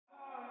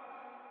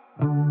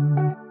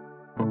Welcome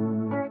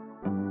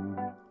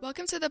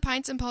to the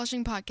Pints and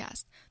Polishing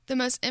Podcast, the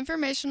most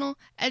informational,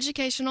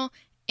 educational,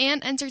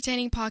 and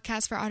entertaining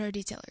podcast for auto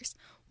detailers.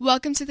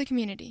 Welcome to the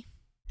community.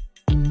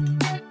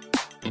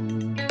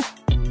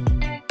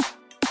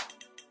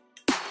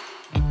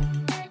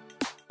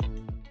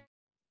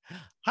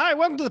 Hi,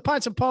 welcome to the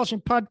Pints and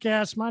Polishing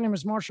Podcast. My name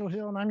is Marshall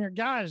Hill, and I'm your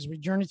guide as we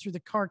journey through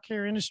the car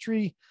care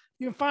industry.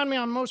 You can find me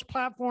on most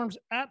platforms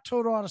at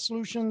Total Auto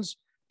Solutions.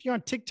 If you're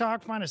on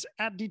TikTok, find us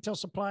at Detail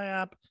Supply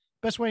App.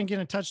 Best way to get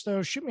in touch,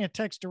 though, shoot me a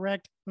text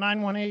direct,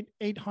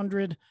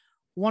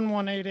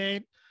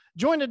 918-800-1188.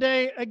 Join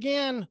today.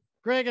 Again,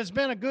 Greg, it's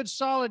been a good,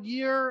 solid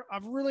year.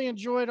 I've really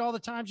enjoyed all the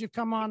times you've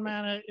come on,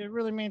 man. It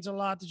really means a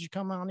lot that you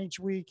come on each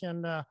week.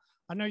 And I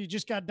know you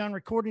just got done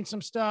recording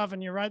some stuff,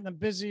 and you're right in the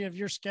busy of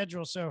your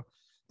schedule. So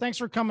thanks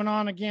for coming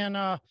on again.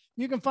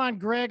 You can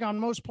find Greg on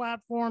most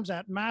platforms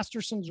at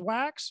Masterson's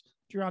Wax.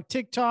 If you're on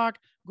TikTok,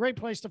 great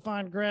place to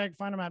find Greg.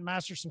 Find him at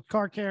Masterson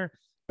Car Care.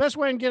 Best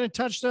way to get in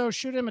touch, though,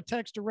 shoot him a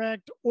text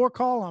direct or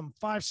call him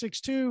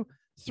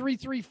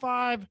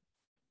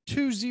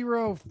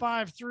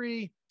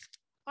 562-335-2053.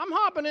 I'm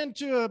hopping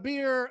into a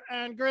beer,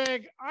 and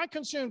Greg, I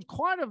consumed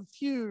quite a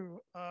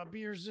few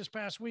beers this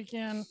past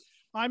weekend.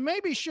 I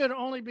maybe should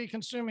only be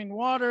consuming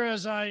water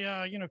as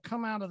I,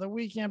 come out of the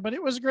weekend, but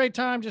it was a great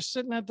time just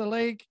sitting at the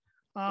lake,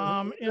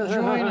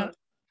 enjoying it.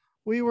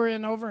 We were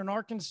over in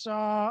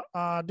Arkansas,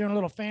 doing a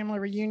little family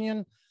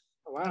reunion.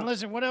 Oh, wow. And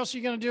listen, what else are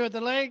you going to do at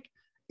the lake?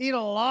 Eat a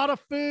lot of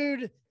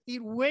food,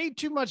 eat way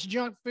too much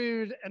junk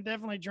food, and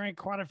definitely drink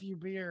quite a few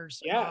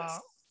beers. Yes.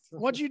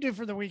 What'd you do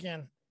for the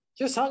weekend?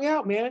 Just hung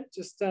out, man.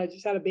 Just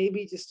had a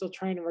baby, just still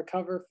trying to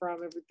recover from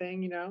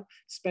everything,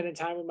 spending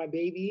time with my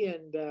baby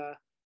and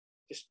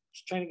just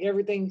trying to get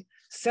everything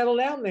settled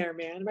down there,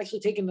 man. I'm actually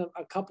taking I'm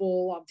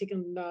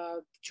taking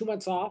 2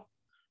 months off,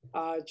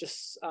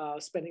 just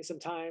spending some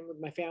time with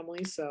my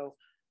family. So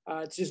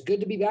it's just good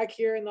to be back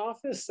here in the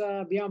office,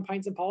 be on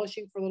Pints and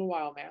Polishing for a little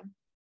while, man.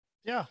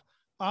 Yeah.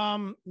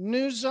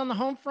 News on the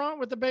home front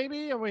with the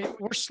baby.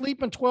 We're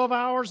sleeping 12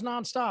 hours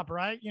nonstop,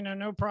 right?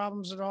 No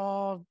problems at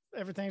all.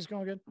 Everything's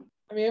going good.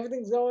 I mean,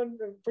 everything's going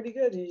pretty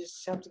good. You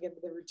just have to get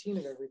into the routine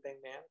of everything,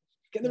 man.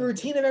 Get in the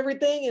routine of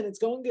everything, and it's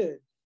going good.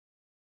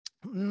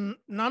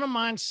 None of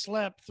mine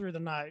slept through the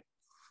night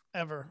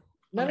ever.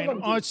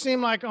 It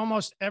seemed like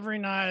almost every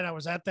night I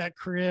was at that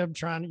crib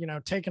trying,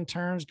 taking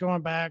turns,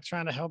 going back,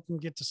 trying to help them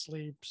get to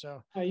sleep.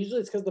 So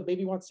usually it's because the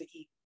baby wants to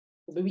eat.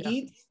 The baby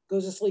eats,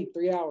 goes to sleep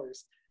 3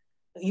 hours.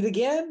 Eat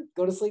again,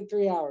 go to sleep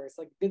 3 hours.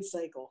 Like a good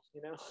cycle,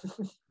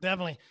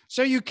 Definitely.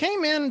 So you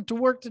came in to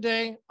work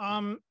today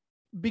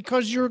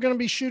because you're going to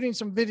be shooting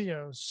some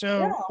videos.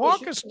 So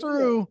walk us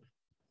through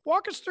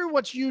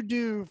what you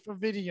do for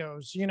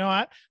videos.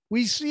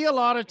 We see a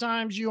lot of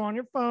times you on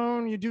your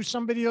phone, you do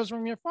some videos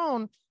from your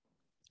phone,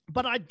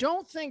 but I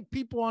don't think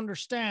people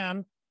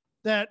understand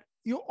that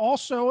you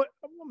also,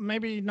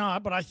 maybe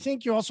not, but I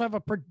think you also have a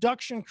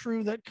production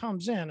crew that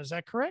comes in. Is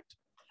that correct?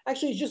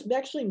 Actually, it's just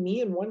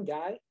me and one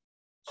guy.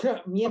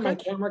 Me and my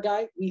camera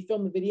guy, we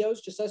film the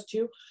videos, just us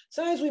two.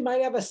 Sometimes we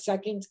might have a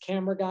second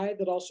camera guy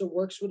that also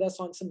works with us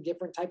on some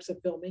different types of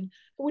filming.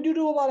 But we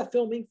do a lot of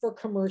filming for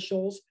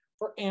commercials,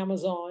 for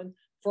Amazon,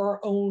 for our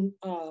own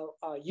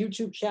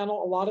YouTube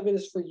channel. A lot of it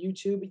is for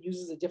YouTube. It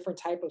uses a different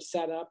type of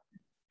setup.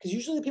 Because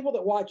usually the people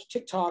that watch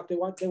TikTok, they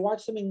watch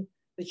something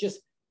that's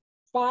just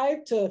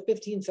 5 to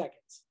 15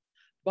 seconds.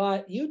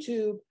 But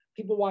YouTube,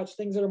 people watch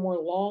things that are more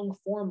long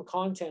form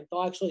content.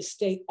 They'll actually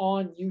stay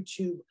on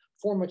YouTube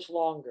for much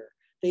longer.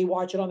 They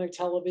watch it on their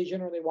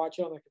television or they watch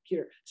it on their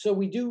computer. So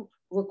we do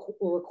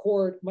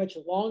record much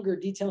longer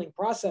detailing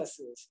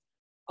processes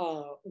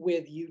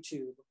with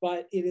YouTube,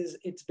 but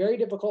it's very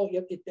difficult.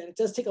 It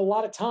does take a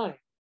lot of time.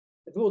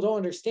 If people don't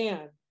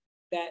understand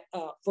that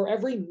for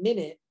every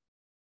minute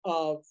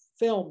of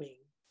filming,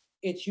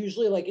 it's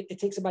usually like it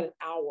takes about an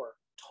hour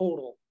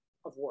total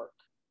of work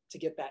to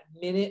get that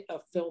minute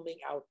of filming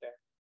out there,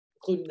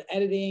 including the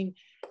editing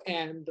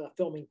and the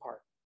filming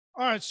part.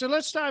 All right, so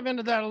let's dive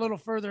into that a little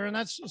further. And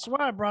that's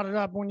why I brought it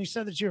up when you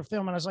said that you were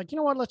filming. I was like, you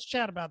know what, let's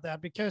chat about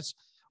that, because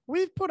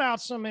we've put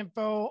out some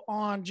info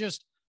on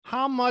just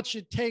how much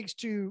it takes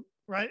to,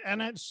 right?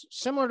 And it's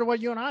similar to what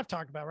you and I have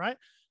talked about, right?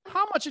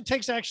 How much it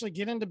takes to actually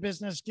get into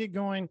business, get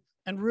going.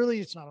 And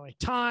really, it's not only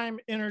time,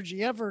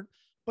 energy, effort,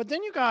 but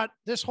then you got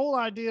this whole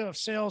idea of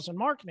sales and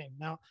marketing.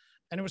 Now,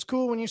 and it was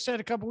cool when you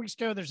said a couple of weeks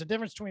ago, there's a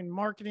difference between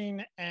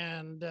marketing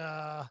and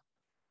an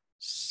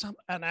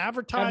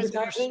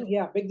advertising.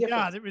 Yeah, big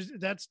difference.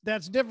 Yeah,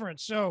 that's different.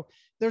 So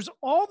there's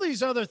all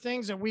these other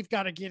things that we've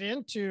got to get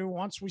into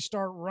once we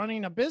start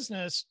running a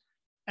business,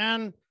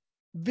 and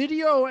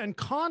video and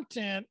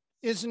content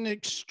is an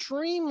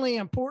extremely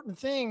important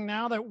thing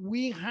now that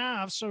we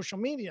have social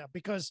media,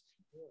 because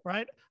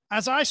right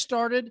as I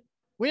started,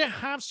 we didn't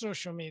have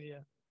social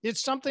media.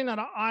 It's something that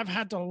I've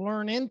had to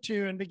learn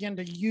into and begin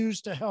to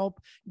use to help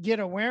get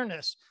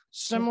awareness.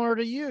 Similar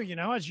to you,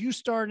 as you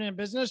started in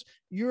business,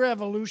 your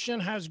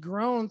evolution has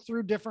grown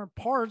through different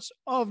parts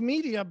of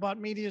media, but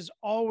media has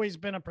always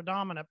been a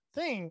predominant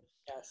thing.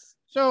 Yes.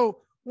 So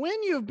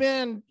when you've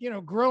been,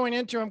 growing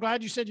into, I'm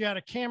glad you said you had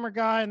a camera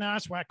guy, and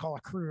that's what I call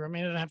a crew. I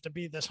mean, it doesn't have to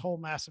be this whole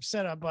massive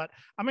setup, but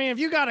I mean, if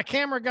you got a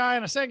camera guy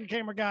and a second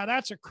camera guy,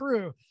 that's a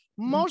crew.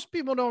 Most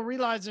people don't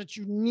realize that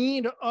you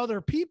need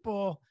other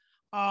people.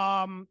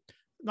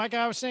 Like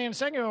I was saying a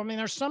second ago, I mean,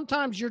 there's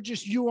sometimes you're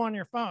just you on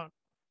your phone,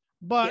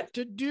 but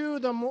to do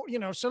the more,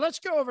 so let's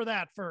go over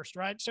that first,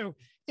 right? So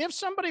if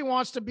somebody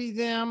wants to be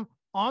them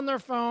on their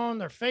phone,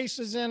 their face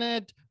is in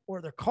it,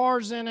 or their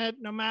car's in it,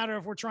 no matter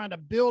if we're trying to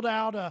build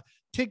out a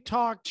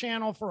TikTok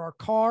channel for our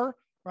car,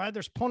 right?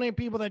 There's plenty of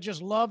people that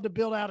just love to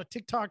build out a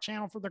TikTok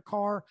channel for their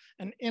car,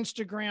 an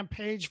Instagram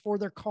page for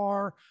their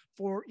car,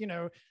 for,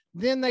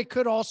 then they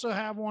could also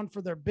have one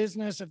for their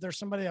business if there's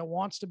somebody that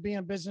wants to be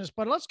in business.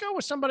 But let's go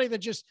with somebody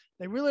that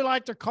they really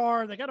like their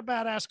car, they got a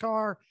badass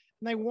car,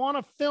 and they want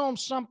to film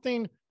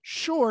something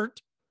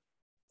short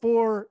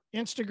for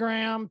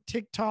Instagram,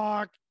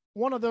 TikTok,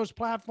 one of those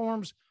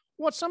platforms.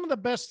 What's some of the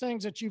best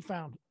things that you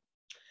found?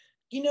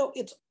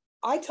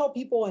 I tell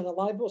people, and a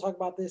lot of people talk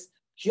about this,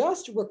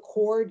 just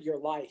record your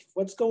life,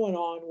 what's going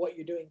on, what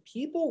you're doing.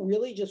 People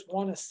really just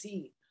want to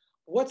see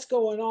what's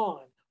going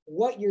on,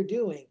 what you're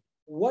doing,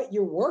 what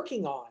you're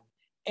working on.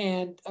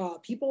 And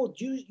people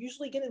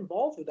usually get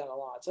involved with that a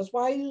lot. So that's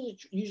why I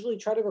usually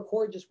try to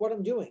record just what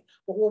I'm doing,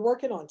 what we're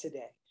working on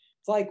today.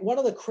 It's like one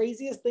of the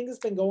craziest things that's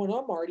been going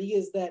on, Marty,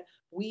 is that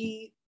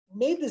we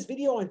made this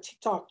video on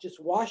TikTok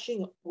just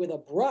washing with a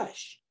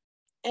brush.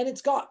 And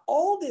it's got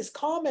all these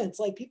comments.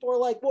 Like people are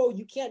like, whoa,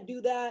 you can't do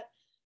that.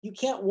 You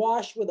can't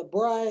wash with a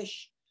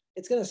brush.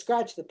 It's going to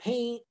scratch the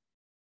paint.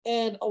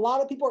 And a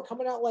lot of people are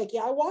coming out like,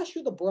 yeah, I wash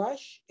with a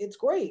brush. It's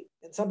great.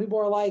 And some people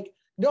are like,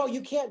 no, you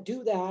can't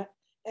do that.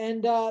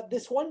 And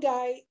this one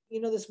guy,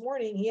 this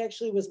morning, he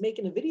actually was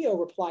making a video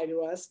reply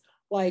to us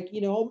like,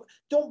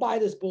 don't buy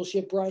this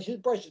bullshit brush. His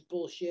brush is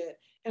bullshit.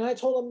 And I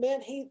told him,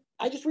 man, hey,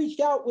 I just reached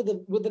out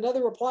with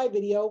another reply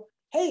video.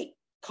 Hey,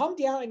 come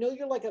down. I know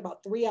you're like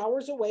about 3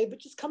 hours away, but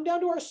just come down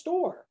to our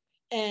store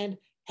and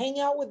hang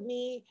out with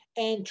me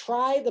and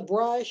try the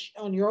brush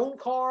on your own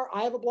car.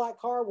 I have a black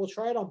car. We'll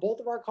try it on both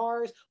of our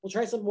cars. We'll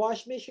try some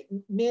wash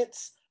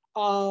mitts,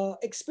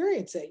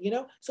 experience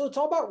it, So it's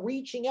all about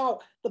reaching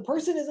out. The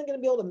person isn't going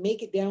to be able to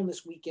make it down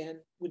this weekend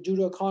due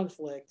to a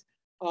conflict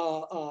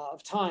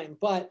of time,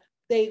 but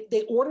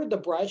they ordered the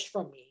brush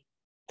from me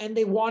and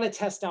they want to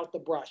test out the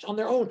brush on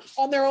their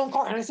own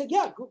car. And I said,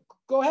 yeah,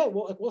 go ahead.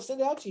 We'll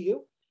send it out to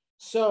you.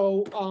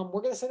 So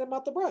we're going to send them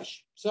out the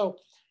brush. So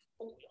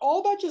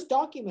all about just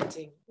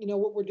documenting,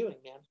 what we're doing,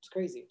 man. It's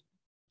crazy.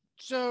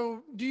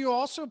 So do you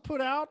also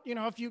put out,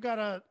 if you got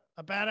a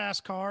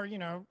badass car,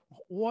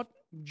 what,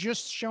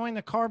 just showing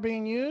the car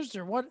being used,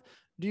 or what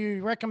do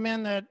you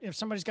recommend that if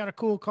somebody's got a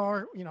cool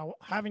car,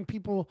 having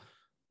people,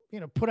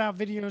 put out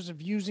videos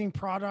of using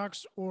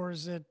products, or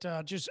is it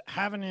just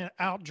having it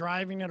out,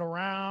 driving it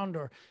around,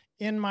 or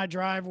in my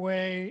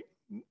driveway?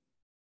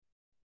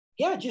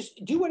 Yeah,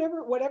 just do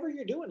whatever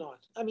you're doing on.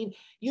 I mean,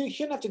 you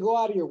shouldn't have to go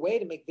out of your way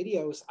to make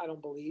videos, I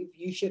don't believe.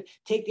 You should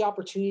take the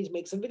opportunity to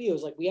make some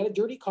videos. Like we had a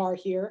dirty car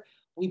here.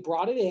 We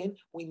brought it in.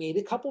 We made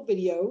a couple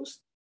videos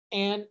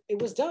and it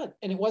was done.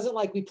 And it wasn't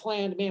like we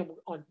planned, man,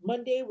 on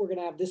Monday, we're going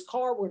to have this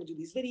car. We're going to do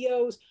these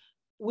videos.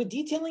 With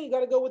detailing, you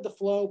got to go with the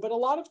flow. But a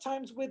lot of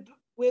times with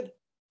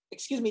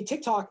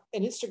TikTok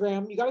and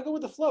Instagram, you got to go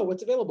with the flow.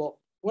 What's available?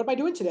 What am I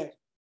doing today?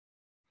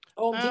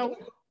 Oh,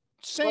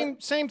 same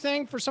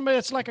thing for somebody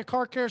that's like a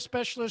car care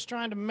specialist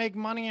trying to make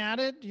money at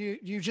it.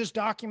 You just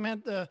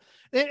document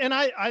and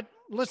I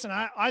listen,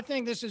 I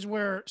think this is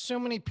where so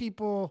many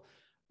people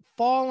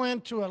fall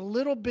into a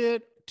little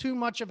bit too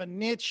much of a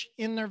niche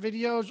in their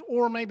videos,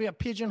 or maybe a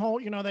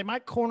pigeonhole. They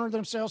might corner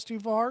themselves too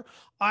far.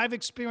 I've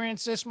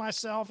experienced this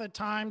myself at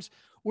times,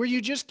 where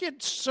you just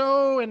get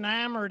so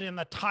enamored in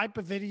the type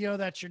of video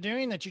that you're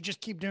doing that you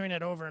just keep doing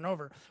it over and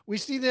over. We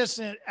see this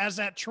as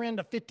that trend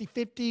of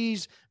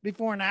 50/50s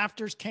before and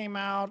afters came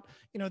out.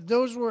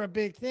 Those were a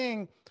big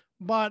thing,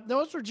 but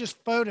those were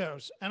just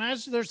photos. And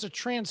as there's a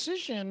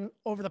transition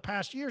over the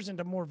past years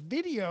into more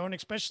video, and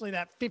especially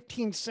that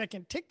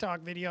 15-second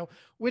TikTok video,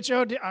 which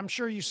I'm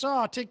sure you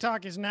saw,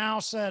 TikTok has now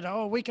said,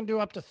 oh, we can do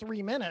up to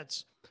 3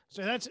 minutes.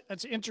 So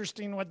that's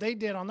interesting what they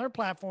did on their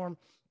platform.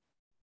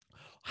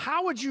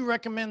 How would you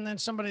recommend then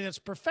somebody that's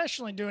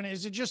professionally doing it?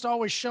 Is it just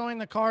always showing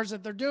the cars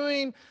that they're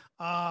doing,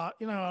 a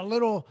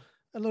little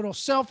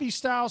selfie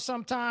style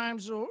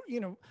sometimes, or,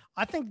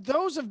 I think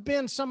those have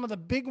been some of the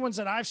big ones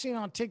that I've seen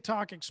on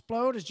TikTok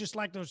explode, is just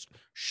like those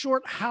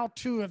short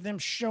how-to of them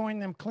showing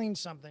them clean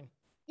something.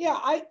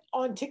 Yeah.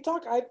 On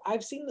TikTok,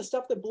 I've seen the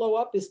stuff that blow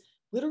up is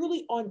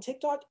literally on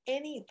TikTok,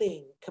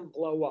 anything can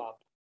blow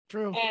up.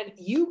 True. And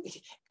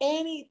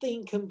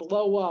anything can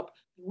blow up.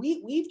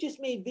 We've just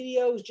made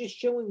videos just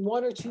showing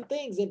one or two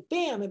things and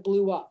bam, it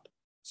blew up.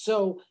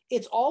 So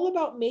it's all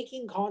about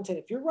making content.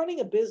 If you're running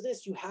a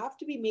business, you have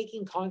to be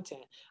making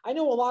content. I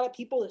know a lot of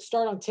people that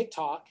start on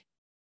TikTok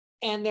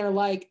and they're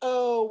like,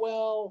 oh,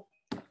 well,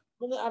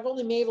 I've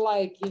only made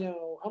I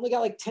only got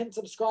like 10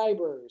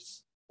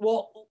 subscribers.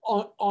 Well,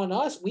 on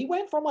us, we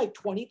went from like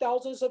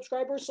 20,000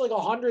 subscribers to like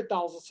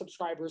 100,000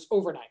 subscribers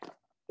overnight.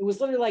 It was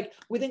literally like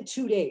within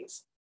 2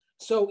 days.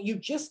 So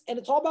and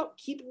it's all about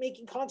keep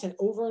making content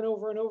over and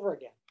over and over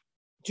again,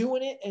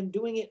 doing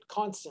it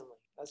constantly.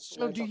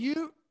 So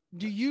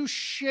do you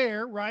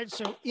share, right?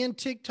 So in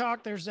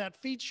TikTok, there's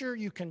that feature,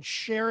 you can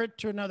share it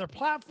to another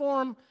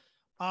platform.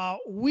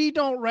 We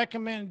don't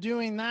recommend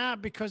doing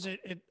that because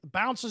it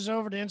bounces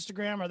over to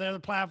Instagram or the other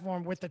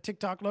platform with the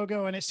TikTok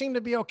logo. And it seemed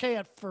to be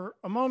okay for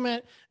a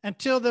moment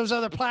until those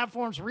other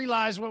platforms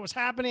realized what was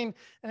happening.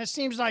 And it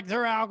seems like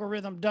their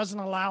algorithm doesn't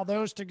allow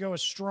those to go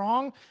as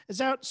strong. Is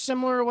that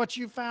similar to what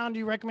you found? Do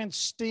you recommend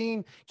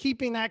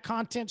keeping that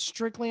content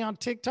strictly on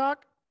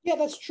TikTok? Yeah,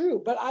 that's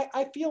true. But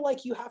I feel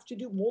like you have to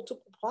do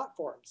multiple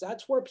platforms.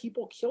 That's where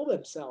people kill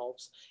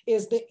themselves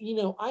is that,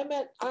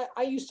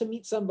 I used to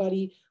meet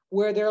somebody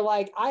where they're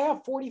like, I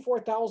have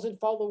 44,000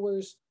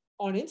 followers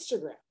on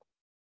Instagram.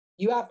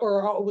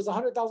 Or it was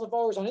 100,000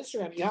 followers on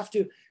Instagram. You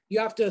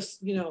have to,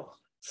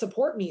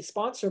 support me,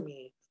 sponsor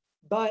me.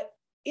 But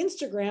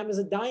Instagram is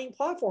a dying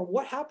platform.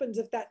 What happens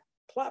if that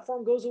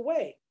platform goes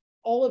away?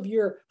 All of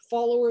your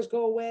followers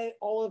go away,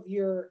 all of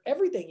your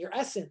everything, your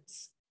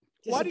essence.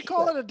 Why do you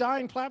call it a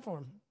dying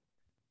platform?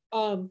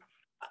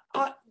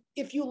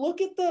 If you look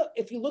at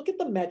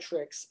the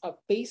metrics of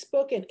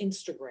Facebook and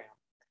Instagram,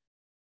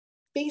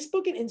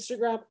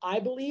 I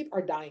believe,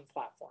 are dying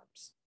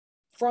platforms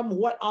from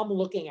what I'm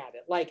looking at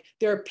it. Like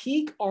their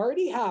peak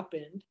already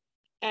happened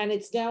and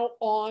it's now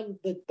on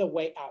the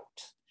way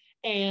out.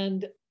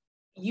 And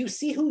you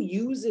see who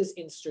uses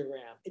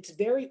Instagram. It's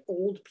very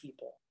old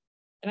people.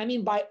 And I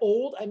mean, by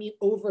old, I mean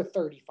over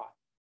 35.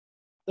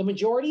 The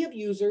majority of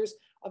users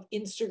of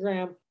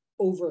Instagram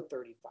over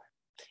 35.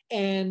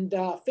 And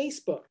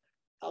Facebook,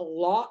 a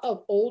lot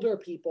of older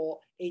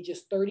people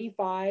ages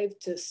 35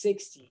 to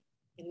 60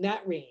 in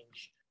that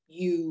range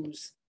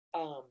use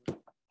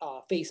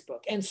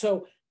Facebook. And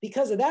so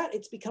because of that,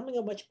 it's becoming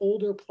a much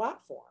older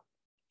platform.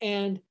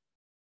 And,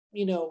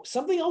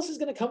 something else is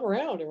going to come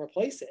around and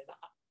replace it.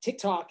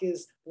 TikTok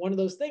is one of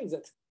those things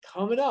that's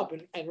coming up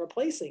and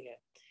replacing it.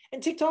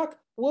 And TikTok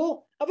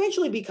will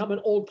eventually become an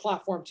old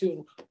platform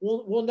too.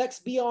 We'll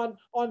next be on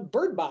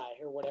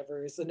BirdBuy or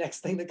whatever is the next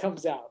thing that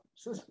comes out.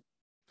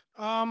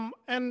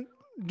 And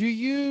do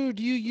you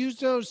use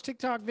those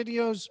TikTok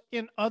videos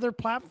in other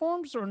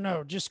platforms or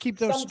no? Just keep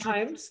those.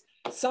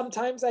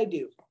 Sometimes I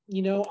do.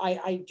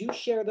 I do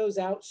share those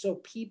out so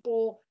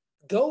people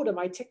go to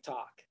my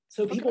TikTok.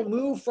 So people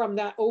move from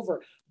that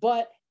over.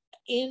 But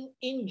in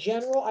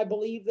general, I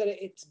believe that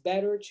it's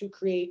better to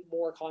create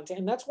more content.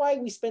 And that's why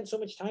we spend so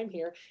much time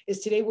here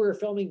is today we're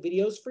filming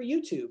videos for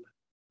YouTube.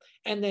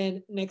 And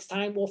then next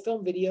time we'll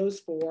film videos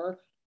for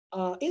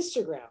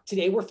Instagram.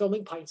 Today we're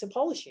filming pints and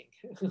polishing.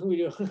 We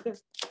do.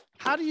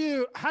 How do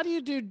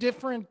you do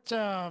different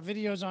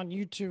videos on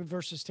YouTube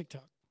versus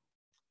TikTok?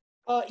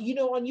 On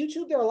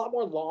YouTube, they're a lot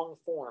more long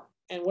form.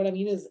 And what I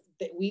mean is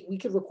that we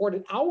could record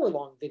an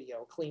hour-long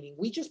video cleaning.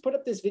 We just put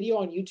up this video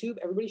on YouTube.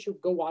 Everybody should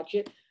go watch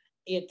it.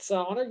 It's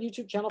on our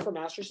YouTube channel for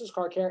Masters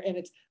Car Care, and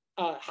it's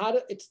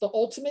it's the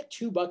ultimate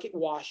 2-bucket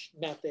wash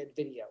method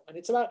video, and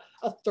it's about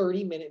a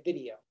 30-minute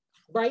video,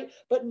 right?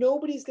 But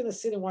nobody's going to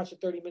sit and watch a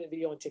 30-minute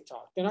video on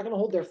TikTok. They're not going to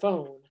hold their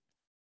phone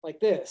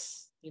like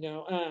this,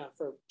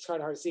 it's kind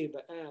of hard to see,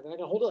 but they're not going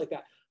to hold it like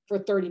that for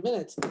 30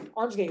 minutes.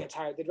 Arms going to get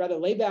tired. They'd rather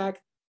lay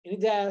back in a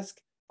desk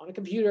on a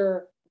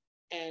computer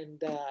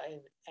and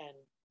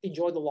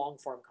enjoy the long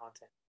form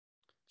content.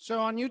 So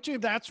on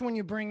YouTube, that's when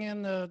you bring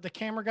in the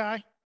camera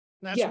guy.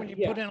 That's when you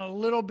put in a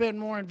little bit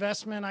more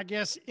investment, I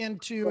guess,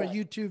 into a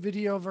YouTube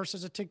video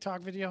versus a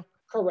TikTok video.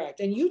 Correct.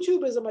 And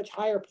YouTube is a much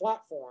higher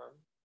platform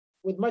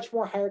with much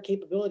more higher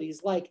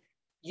capabilities. Like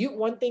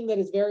one thing that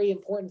is very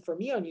important for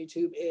me on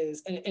YouTube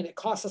is, and it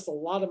costs us a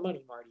lot of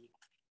money, Marty,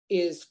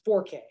 is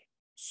 4K.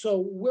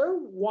 So we're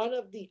one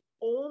of the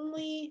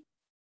only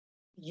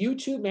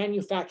YouTube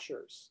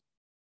manufacturers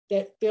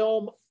that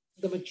film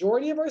the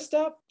majority of our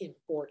stuff in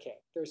 4K.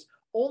 There's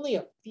only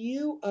a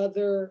few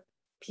other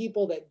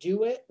people that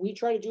do it. We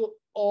try to do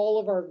all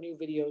of our new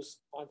videos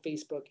on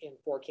Facebook in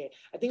 4K.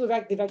 I think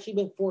they've actually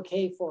been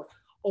 4K for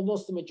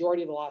almost the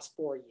majority of the last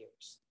 4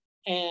 years.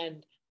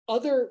 And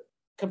other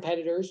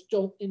competitors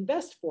don't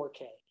invest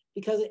 4K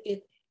because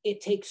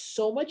it takes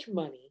so much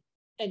money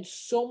and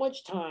so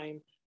much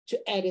time to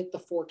edit the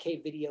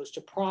 4K videos,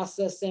 to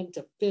process them,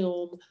 to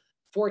film.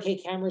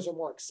 4K cameras are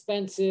more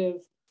expensive.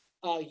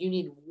 You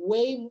need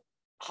way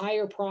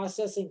higher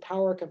processing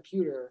power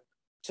computer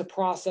to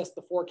process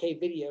the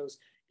 4K videos.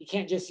 You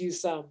can't just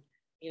use some,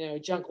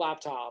 junk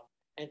laptop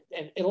and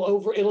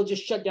it'll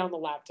just shut down the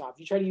laptop.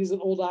 You try to use an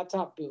old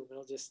laptop, boom,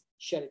 it'll just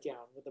shut it down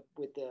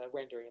with the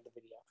rendering of the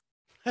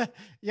video.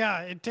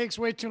 Yeah, it takes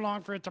way too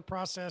long for it to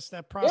process.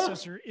 That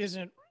processor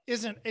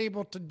isn't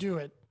able to do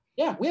it.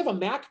 Yeah, we have a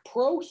Mac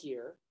Pro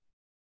here.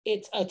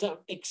 It's a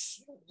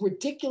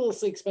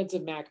ridiculously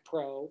expensive Mac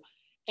Pro.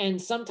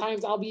 And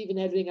sometimes I'll be even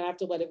editing and I have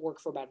to let it work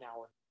for about an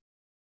hour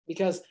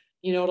because,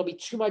 it'll be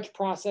too much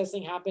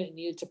processing happen and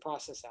needed to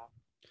process out.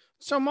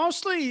 So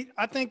mostly,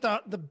 I think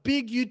the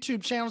big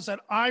YouTube channels that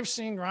I've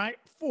seen, right,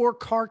 for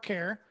car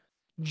care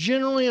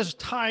generally is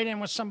tied in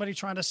with somebody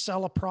trying to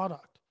sell a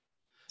product.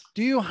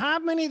 Do you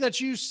have many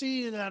that you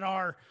see that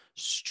are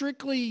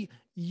strictly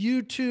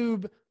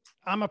YouTube?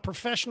 I'm a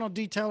professional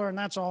detailer and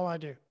that's all I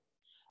do.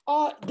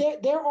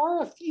 There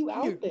are a few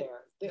out You. there.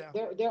 Yeah.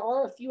 There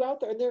are a few out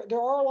there. There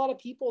are a lot of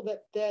people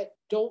that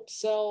don't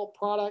sell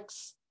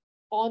products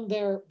on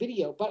their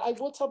video. But I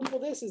will tell people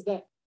this is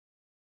that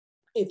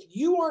if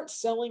you aren't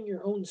selling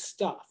your own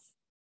stuff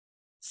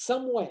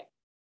some way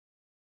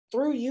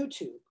through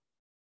YouTube,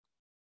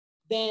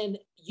 then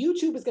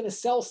YouTube is going to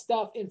sell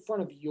stuff in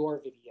front of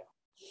your video.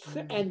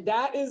 And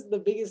that is the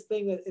biggest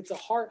thing, that it's a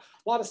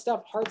lot of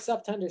stuff, hard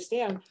stuff to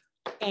understand.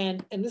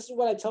 And this is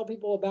what I tell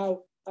people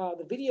about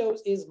the videos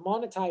is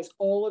monetize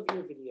all of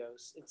your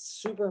videos. It's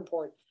super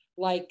important.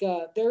 Like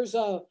there's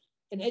an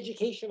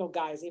educational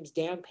guy, his name's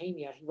Dan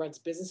Pena. He runs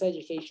business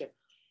education.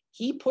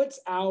 He puts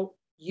out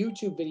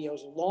YouTube videos,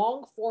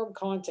 long form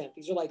content.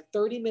 These are like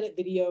 30-minute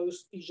videos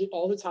usually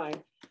all the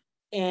time.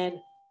 And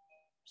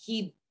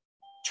he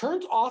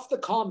turns off the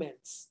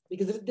comments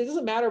because it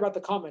doesn't matter about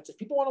the comments. If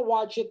people want to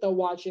watch it, they'll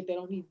watch it. They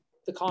don't need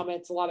the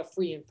comments, a lot of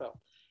free info.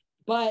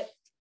 But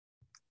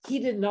he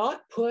did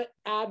not put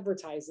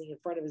advertising in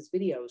front of his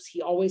videos.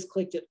 He always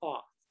clicked it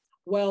off.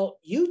 Well,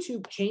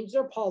 YouTube changed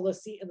their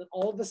policy, and then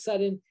all of a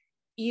sudden,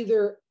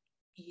 either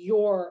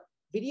your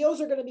videos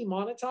are going to be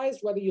monetized,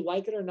 whether you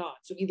like it or not.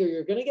 So either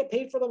you're going to get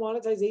paid for the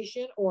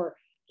monetization or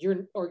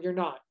you're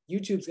not.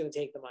 YouTube's going to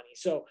take the money.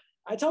 So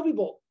I tell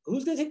people,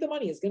 who's going to take the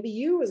money? Is it going to be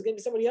you? Is it going to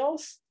be somebody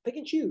else? Pick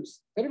and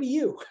choose. Better be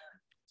you.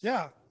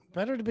 Yeah,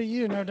 better to be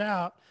you, no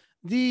doubt.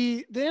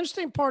 The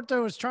interesting part,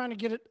 though, is trying to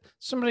get it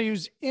somebody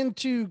who's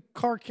into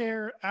car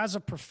care as a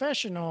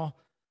professional,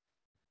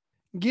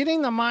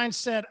 getting the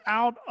mindset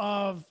out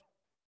of,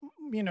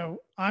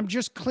 I'm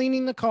just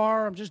cleaning the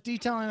car, I'm just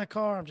detailing the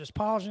car, I'm just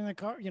polishing the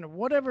car,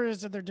 whatever it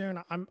is that they're doing,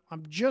 I'm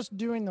just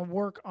doing the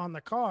work on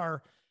the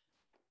car,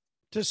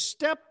 to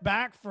step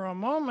back for a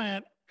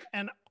moment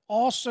and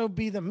also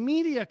be the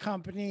media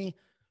company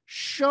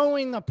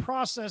showing the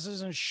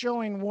processes and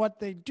showing what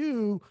they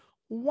do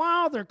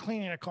while they're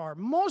cleaning a car.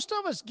 Most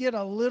of us get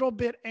a little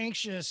bit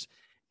anxious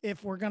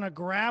if we're going to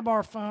grab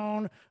our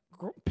phone,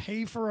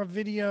 pay for a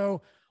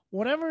video,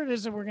 whatever it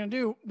is that we're going to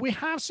do. We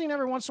have seen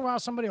every once in a while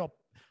somebody will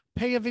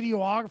pay a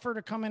videographer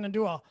to come in and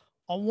do a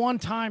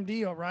one-time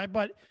deal, right?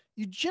 But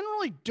you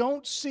generally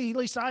don't see, at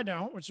least I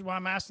don't, which is why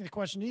I'm asking the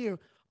question to you.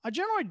 I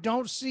generally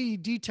don't see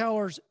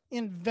detailers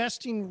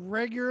investing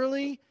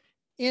regularly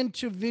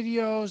into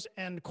videos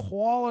and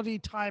quality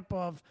type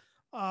of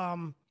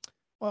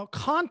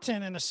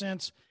content in a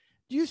sense.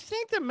 Do you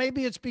think that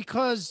maybe it's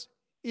because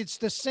it's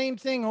the same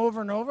thing over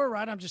and over,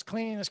 right? I'm just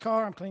cleaning this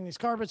car, I'm cleaning these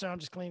carpets, I'm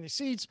just cleaning these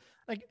seats,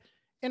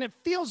 and it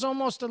feels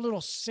almost a little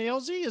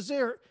salesy. Is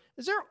there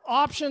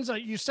options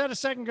that you said a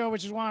second ago,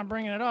 which is why I'm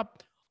bringing it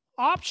up,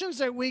 options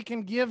that we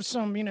can give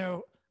some,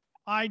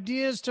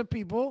 ideas to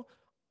people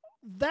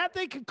that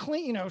they could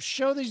clean,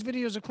 show these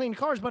videos of clean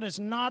cars, but it's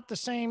not the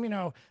same,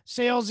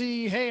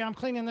 salesy, hey, I'm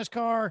cleaning this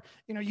car,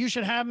 you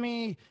should have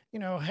me,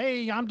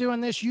 hey, I'm doing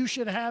this, you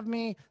should have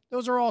me.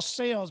 Those are all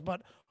sales.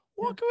 But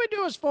what can we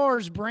do as far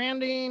as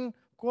branding,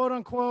 quote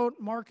unquote,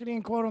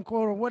 marketing, quote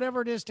unquote, or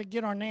whatever it is to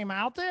get our name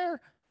out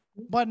there,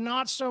 but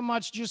not so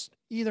much just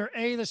either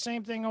the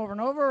same thing over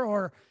and over,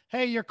 or,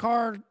 hey, your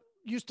car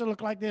used to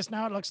look like this,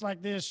 now it looks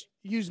like this,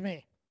 use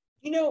me.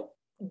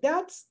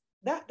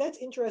 That's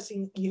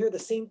interesting. You hear the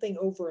same thing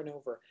over and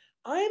over.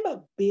 I'm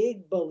a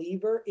big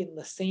believer in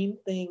the same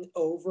thing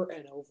over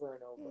and over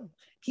and over.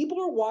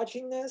 People are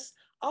watching this.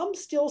 I'm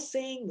still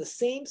saying the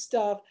same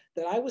stuff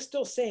that I was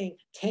still saying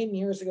 10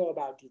 years ago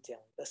about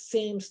detailing, the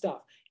same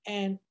stuff.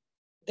 And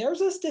there's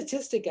a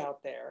statistic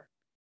out there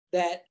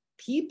that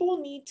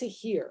people need to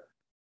hear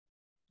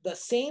the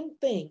same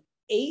thing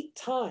 8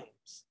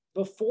 times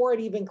before it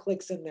even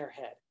clicks in their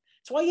head.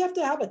 That's why you have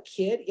to have a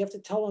kid. You have to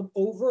tell them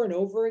over and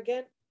over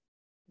again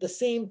the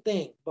same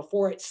thing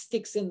before it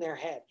sticks in their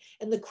head.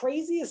 And the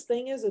craziest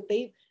thing is that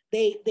they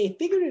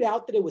figured it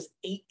out that it was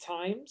 8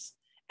 times.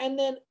 And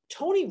then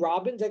Tony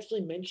Robbins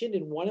actually mentioned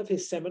in one of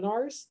his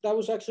seminars that I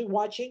was actually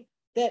watching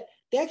that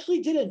they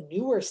actually did a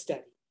newer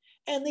study.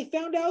 And they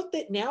found out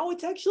that now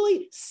it's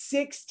actually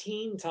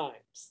 16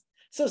 times.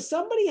 So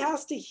somebody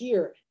has to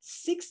hear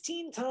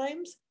 16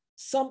 times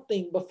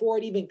something before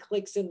it even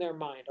clicks in their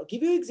mind. I'll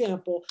give you an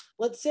example.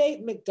 Let's say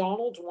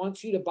McDonald's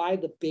wants you to buy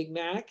the Big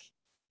Mac.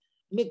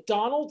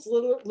 McDonald's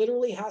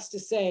literally has to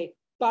say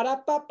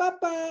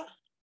ba-da-ba-ba-ba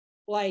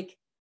like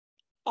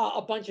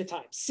a bunch of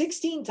times,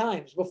 16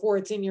 times before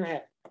it's in your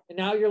head. And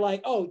now you're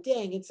like, oh,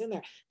 dang, it's in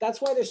there. That's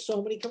why there's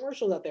so many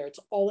commercials out there. It's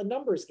all a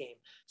numbers game.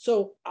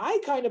 So I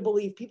kind of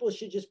believe people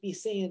should just be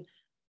saying,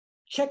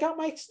 check out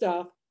my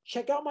stuff,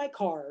 check out my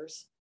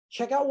cars,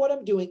 check out what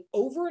I'm doing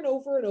over and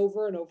over and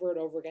over and over and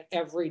over again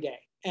every day.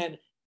 And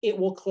it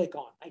will click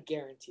on, I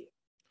guarantee you.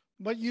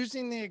 But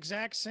using the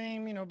exact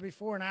same,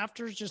 before and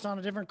afters, just on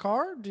a different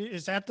car,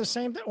 is that the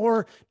same thing?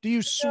 Or do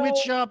you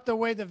switch up the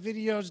way the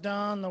video's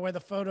done, the way the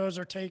photos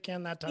are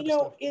taken, that type of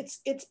stuff?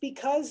 It's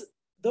because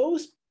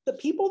the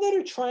people that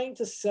are trying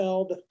to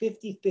sell the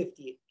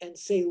 50-50 and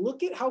say,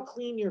 look at how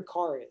clean your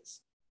car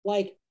is.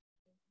 Like,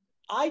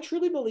 I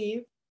truly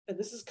believe and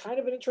this is kind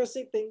of an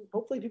interesting thing,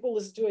 hopefully people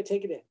listen to it,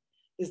 take it in,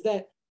 is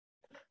that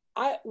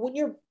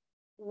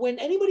when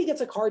anybody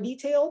gets a car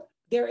detailed,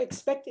 they're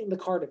expecting the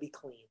car to be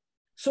clean.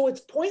 So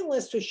it's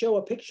pointless to show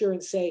a picture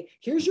and say,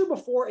 here's your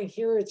before and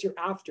here is your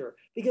after,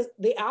 because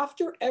the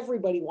after,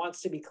 everybody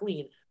wants to be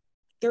clean.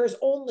 There is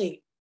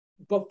only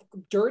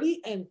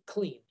dirty and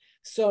clean.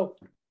 So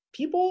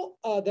people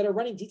that are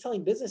running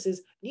detailing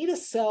businesses need to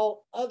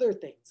sell other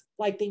things.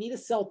 Like they need to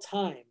sell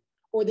time,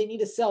 or they need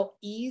to sell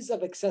ease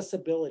of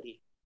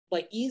accessibility.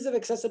 Like ease of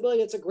accessibility,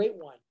 that's a great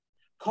one.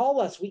 Call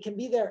us. We can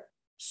be there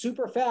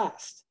super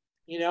fast.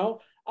 You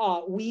know,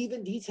 we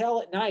even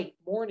detail at night,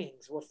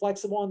 mornings. We're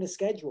flexible on the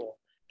schedule.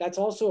 That's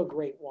also a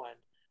great one.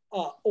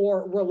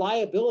 Or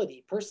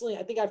reliability. Personally,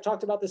 I think I've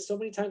talked about this so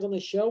many times on the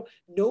show.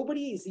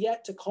 Nobody is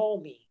yet to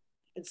call me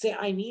and say,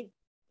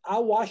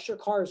 I'll wash your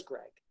cars,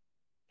 Greg.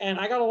 And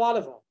I got a lot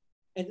of them.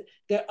 And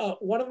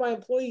one of my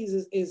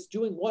employees is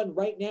doing one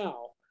right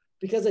now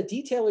because a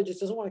detailer just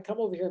doesn't want to come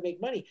over here and make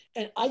money.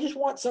 And I just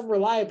want some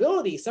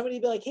reliability. Somebody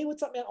to be like, hey,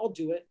 what's up, man? I'll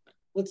do it.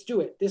 Let's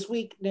do it this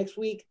week, next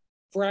week,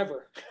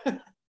 forever.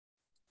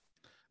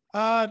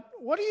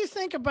 What do you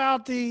think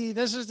about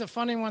this is the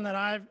funny one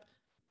that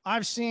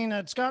I've seen.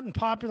 It's gotten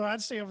popular,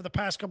 I'd say, over the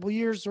past couple of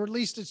years, or at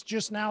least it's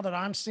just now that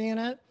I'm seeing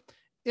it,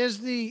 is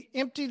the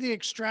empty the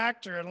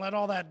extractor and let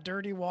all that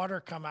dirty water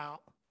come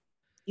out.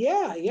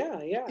 Yeah.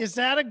 Is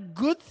that a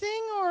good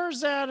thing, or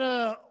is that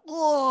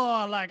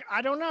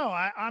I don't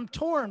know. I'm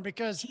torn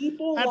because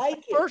people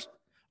like it.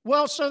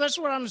 Well, so that's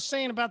what I'm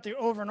saying about the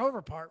over and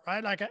over part,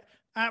 right? Like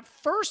at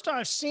first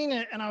I've seen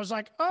it and I was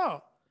like,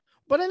 oh,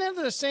 but then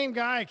the same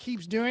guy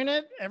keeps doing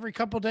it every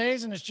couple of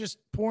days and it's just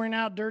pouring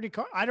out dirty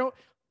car.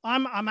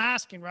 I'm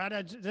asking, right?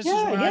 I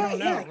don't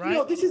know, right? You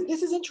know, this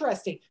is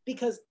interesting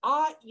because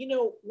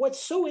what's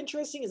so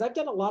interesting is I've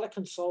done a lot of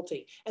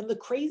consulting, and the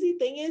crazy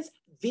thing is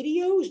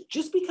videos,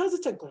 just because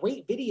it's a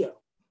great video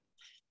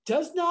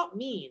does not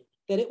mean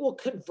that it will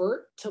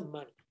convert to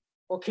money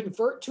or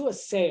convert to a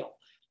sale.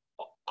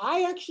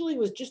 I actually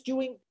was just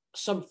doing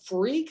some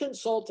free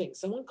consulting.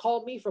 Someone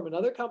called me from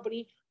another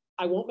company.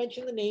 I won't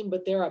mention the name,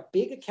 but they're a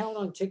big account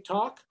on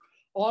TikTok.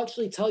 I'll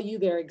actually tell you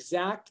their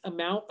exact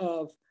amount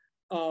of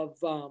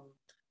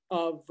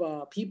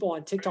people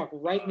on TikTok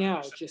right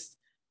now. Just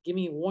give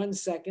me 1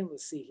 second.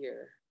 Let's see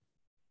here.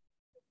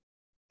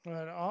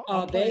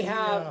 I'll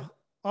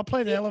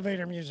play the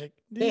elevator music.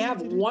 They have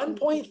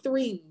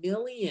 1.3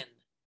 million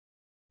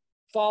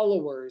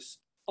followers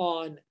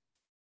on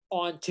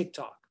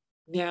TikTok.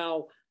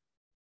 Now,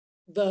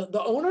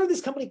 the owner of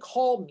this company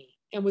called me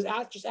and was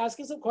just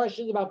asking some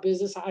questions about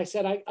business. I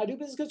said, I do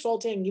business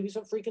consulting and give you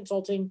some free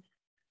consulting,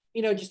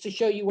 just to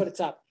show you what it's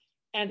up.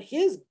 And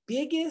his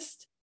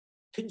biggest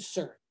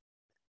concern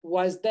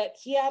was that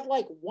he had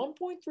like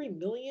 1.3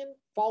 million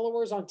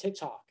followers on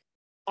TikTok.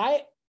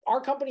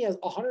 Our company has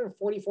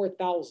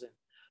 144,000,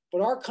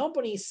 but our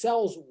company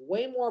sells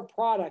way more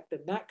product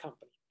than that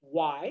company.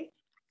 Why?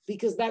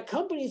 Because that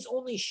company is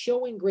only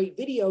showing great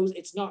videos.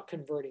 It's not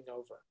converting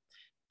over.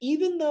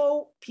 Even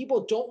though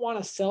people don't want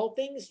to sell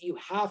things, you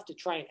have to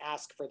try and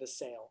ask for the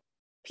sale.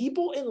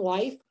 People in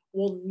life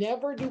will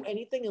never do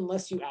anything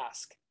unless you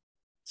ask.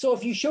 So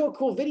if you show a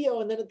cool video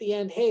and then at the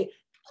end, hey,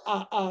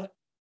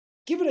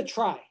 give it a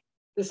try,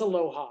 this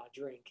Aloha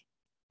drink.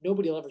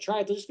 Nobody will ever try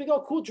it. They'll just be,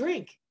 oh, cool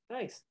drink.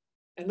 Nice.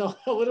 And they'll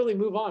literally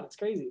move on. It's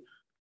crazy.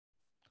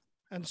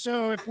 And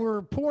so if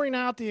we're pouring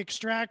out the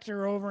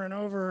extractor over and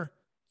over,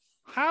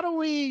 how do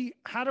we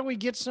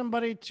get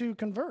somebody to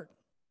convert?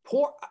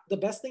 The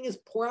best thing is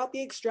pour out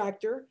the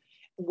extractor.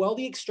 While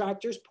the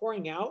extractor's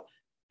pouring out,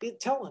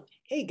 tell them,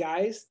 hey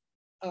guys,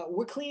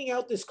 we're cleaning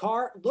out this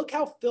car. Look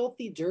how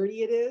filthy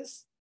dirty it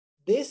is.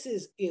 This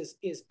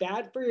is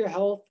bad for your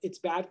health. It's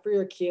bad for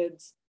your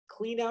kids.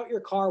 Clean out your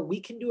car. We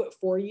can do it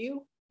for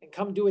you, and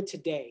come do it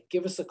today.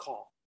 Give us a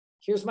call.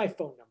 Here's my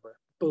phone number.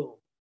 Boom.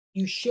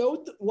 You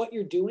showed what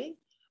you're doing,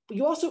 but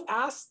you also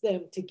asked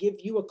them to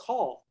give you a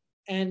call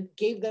and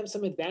gave them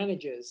some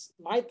advantages.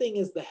 My thing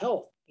is the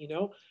health.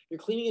 You're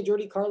cleaning a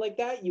dirty car like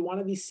that. You want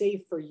to be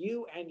safe for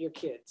you and your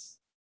kids.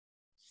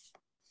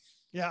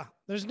 Yeah,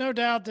 there's no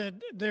doubt that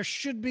there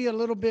should be a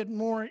little bit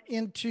more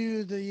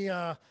into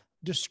the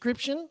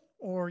description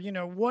or,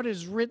 what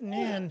is written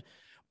in.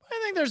 I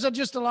think there's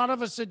just a lot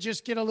of us that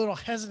just get a little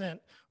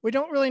hesitant. We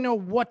don't really know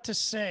what to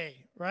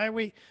say, right?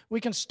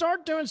 We can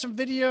start doing some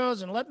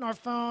videos and letting our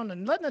phone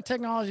and letting the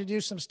technology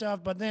do some stuff.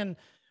 But then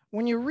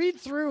when you read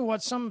through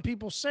what some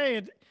people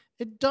say,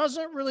 it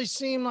doesn't really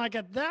seem like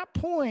at that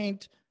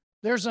point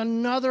there's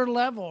another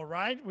level,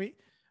 right? We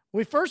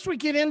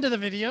get into the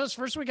videos.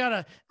 First, we got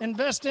to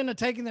invest into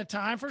taking the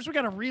time. First, we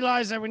got to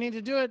realize that we need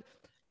to do it.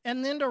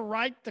 And then to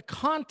write the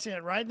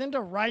content, right? Then to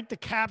write the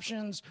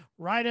captions,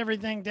 write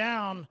everything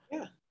down.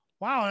 Yeah.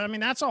 Wow. I mean,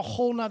 that's a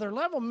whole nother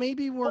level.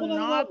 Maybe we're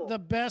not the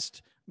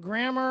best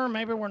grammar.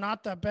 Maybe we're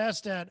not the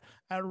best at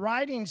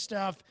writing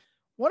stuff.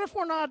 What if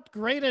we're not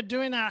great at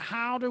doing that?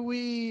 How do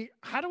we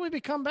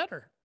become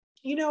better?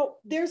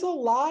 There's a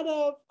lot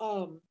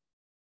of,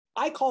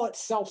 I call it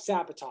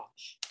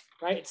self-sabotage,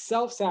 right? It's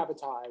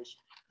self-sabotage.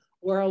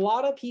 where a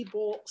lot of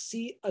people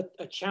see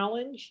a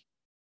challenge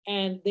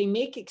and they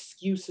make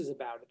excuses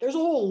about it. There's a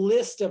whole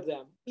list of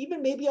them.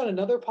 Even maybe on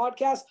another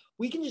podcast,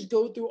 we can just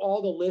go through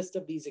all the list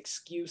of these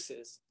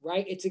excuses,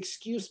 right? It's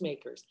excuse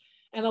makers.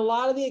 And a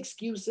lot of the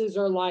excuses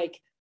are like,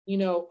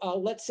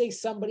 let's say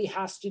somebody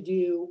has to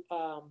do,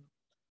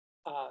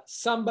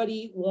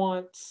 somebody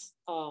wants,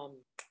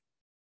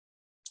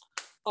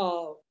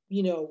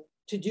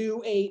 to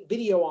do a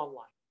video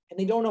online and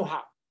they don't know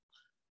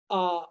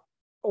how.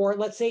 Or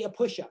let's say a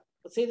push-up.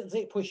 Let's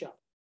say a push-up.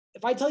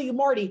 If I tell you,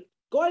 Marty,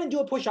 go ahead and do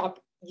a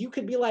push-up, you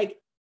could be like,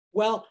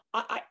 well,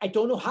 I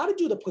don't know how to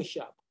do the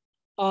push-up.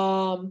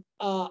 So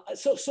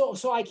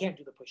I can't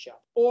do the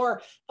push-up.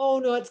 Or, oh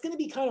no, it's going to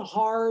be kind of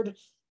hard.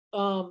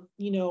 I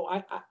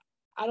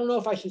don't know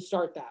if I should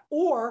start that.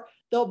 Or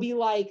they'll be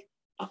like,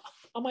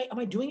 am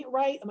I doing it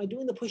right? Am I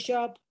doing the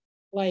push-up?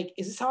 Like,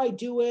 is this how I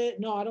do it?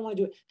 No, I don't want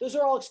to do it. Those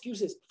are all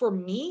excuses. For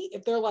me,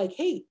 if they're like,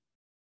 hey,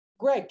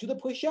 Greg, do the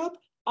push-up,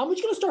 I'm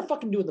just going to start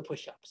fucking doing the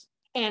push-ups.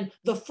 And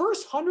the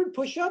first 100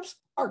 push-ups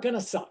are going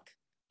to suck.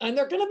 And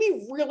they're going to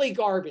be really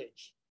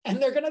garbage.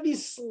 And they're going to be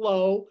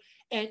slow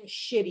and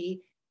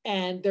shitty.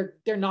 And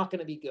they're not going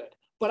to be good.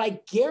 But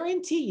I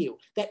guarantee you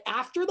that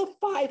after the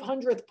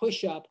 500th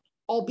push-up,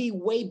 I'll be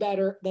way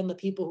better than the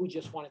people who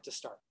just wanted to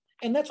start.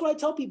 And that's what I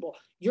tell people.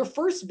 Your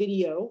first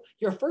video,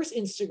 your first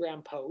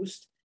Instagram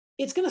post,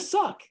 it's going to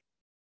suck.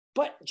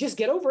 But just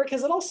get over it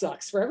because it all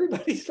sucks for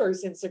everybody's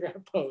first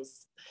Instagram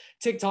post,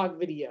 TikTok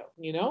video,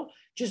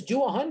 Just do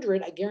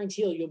 100. I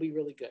guarantee you'll be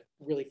really good,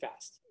 really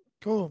fast.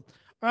 Cool.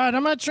 All right.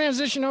 I'm going to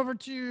transition over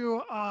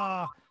to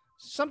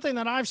something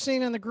that I've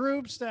seen in the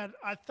groups that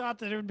I thought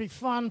that it would be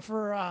fun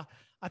for, I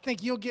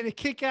think you'll get a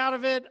kick out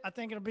of it. I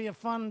think it'll be a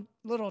fun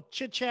little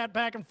chit chat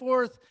back and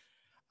forth.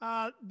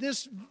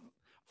 This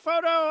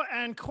photo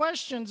and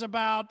questions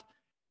about,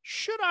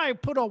 should I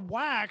put a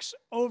wax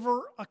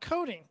over a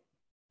coating?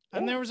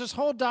 And there was this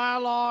whole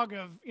dialogue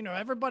of,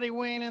 everybody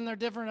weighing in their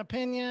different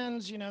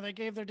opinions. They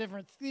gave their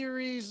different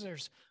theories.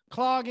 There's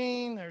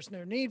clogging. There's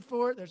no need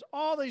for it. There's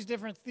all these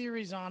different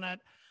theories on it.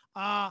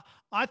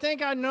 I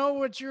think I know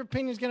what your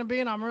opinion is going to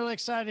be, and I'm really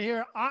excited to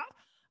hear.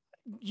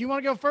 You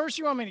want to go first?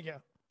 You want me to go?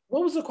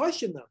 What was the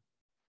question, though?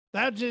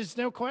 That's just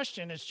no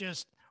question. It's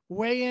just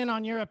weigh in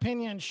on your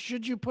opinion.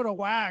 Should you put a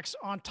wax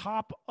on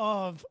top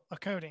of a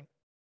coating?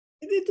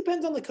 It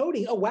depends on the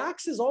coating. A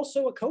wax is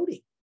also a coating.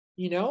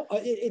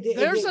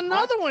 There's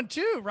another one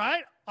too,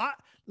 right?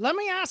 Let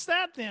me ask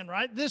that then,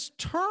 right? This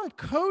term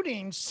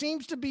coating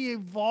seems to be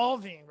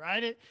evolving,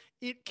 right?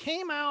 It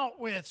came out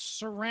with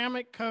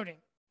ceramic coating,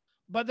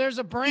 but there's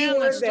a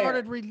brand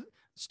that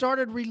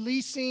started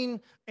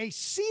releasing a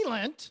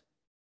sealant,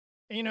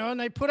 and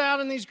they put out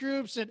in these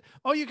groups that,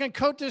 you can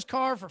coat this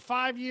car for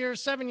 5 years,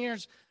 7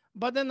 years.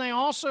 But then they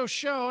also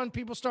show, and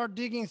people start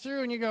digging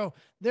through, and you go,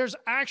 there's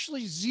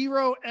actually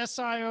 0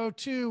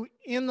 SiO2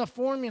 in the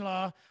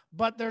formula,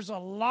 but there's a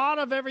lot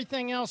of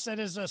everything else that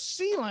is a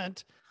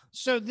sealant.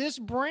 So this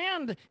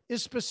brand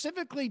is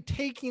specifically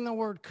taking the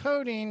word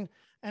coating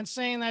and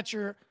saying that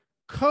you're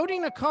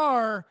coating a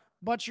car,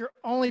 but you're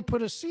only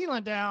put a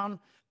sealant down.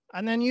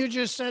 And then you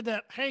just said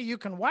that, hey, you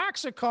can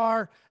wax a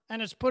car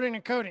and it's putting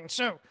a coating.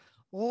 So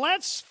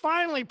let's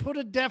finally put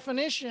a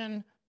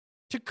definition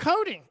to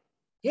coating.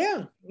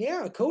 Yeah.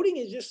 Coating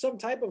is just some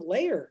type of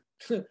layer.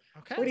 Okay.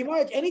 Pretty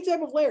much any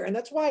type of layer. And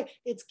that's why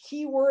it's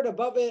keyword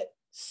above it,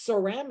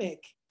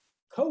 ceramic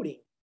coating,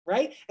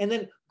 right? And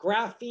then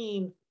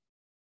graphene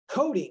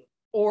coating,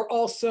 or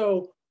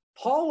also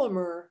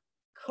polymer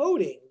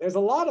coating. There's a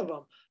lot of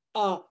them.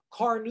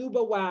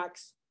 Carnauba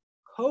wax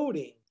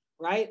coating,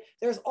 right?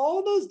 There's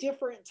all those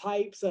different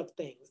types of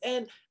things.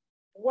 And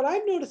what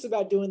I've noticed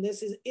about doing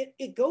this is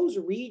it goes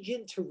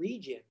region to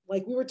region.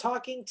 Like we were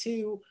talking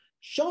to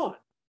Sean,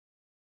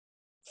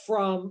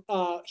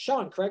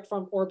 correct?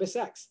 From Orbis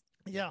X.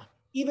 Yeah.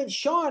 Even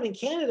Sean in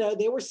Canada,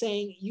 they were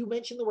saying, you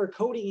mentioned the word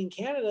coating in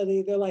Canada.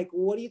 They're like,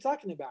 what are you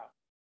talking about?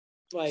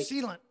 Like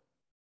sealant.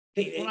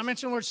 When I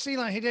mentioned the word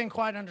sealant, he didn't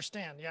quite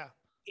understand. Yeah.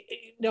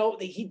 No,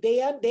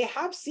 they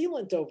have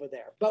sealant over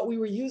there, but we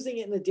were using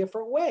it in a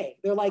different way.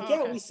 They're like,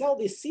 we sell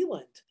this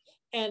sealant.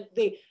 And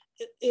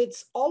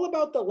it's all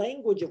about the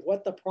language of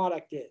what the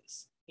product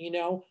is,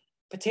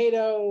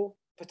 potato,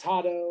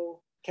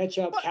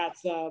 ketchup,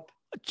 catsup.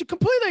 I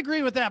completely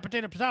agree with that,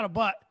 potato,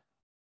 but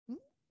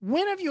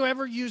when have you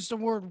ever used the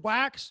word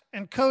wax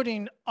and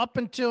coating up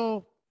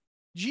until,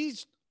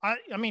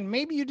 I mean,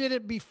 maybe you did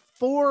it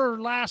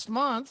before last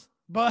month,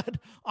 but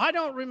I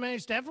don't remember.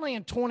 It's definitely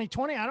in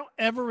 2020. I don't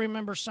ever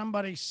remember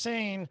somebody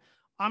saying,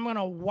 I'm going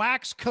to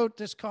wax coat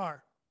this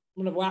car.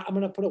 I'm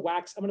going to put a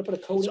wax. I'm going to put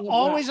a coating. So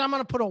always wax. I'm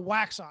going to put a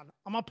wax on.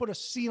 I'm going to put a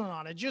sealant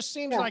on. It just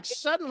seems like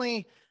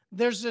suddenly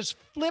there's this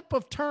flip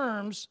of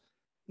terms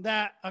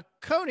that a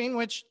coating,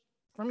 which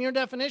from your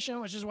definition,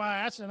 which is why I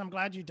asked it, I'm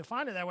glad you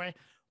defined it that way.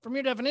 From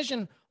your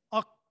definition,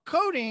 a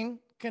coating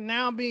can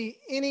now be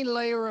any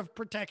layer of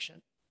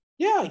protection.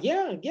 Yeah.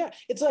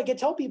 It's like I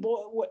tell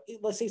people,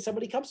 let's say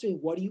somebody comes to me,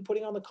 what are you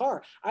putting on the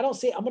car? I don't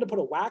say I'm going to put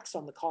a wax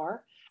on the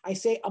car. I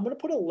say I'm going to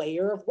put a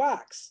layer of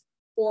wax.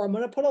 or I'm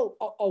going to put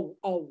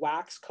a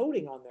wax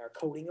coating on there, a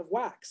coating of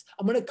wax.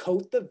 I'm going to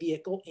coat the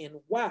vehicle in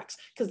wax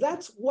because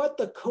that's what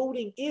the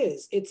coating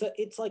is.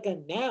 It's like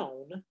a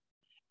noun,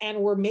 and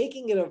we're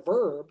making it a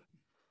verb.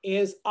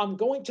 Is I'm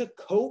going to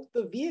coat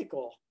the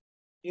vehicle.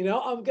 You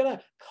know, I'm going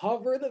to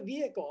cover the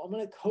vehicle. I'm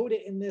going to coat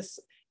it in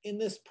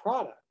this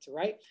product,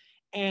 right?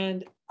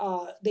 And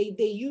they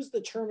use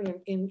the term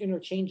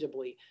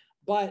interchangeably,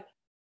 but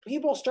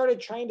people started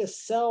trying to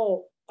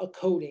sell a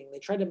coating. They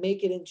tried to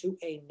make it into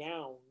a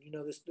noun, you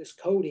know, this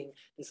coating,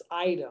 this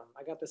item.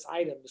 I got this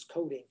item, this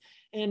coating.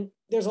 And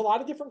there's a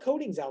lot of different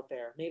coatings out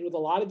there made with a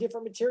lot of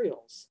different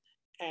materials.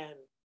 And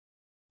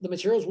the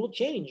materials will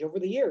change over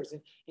the years.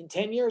 And in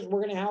 10 years,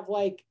 we're going to have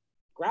like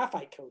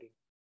graphite coating.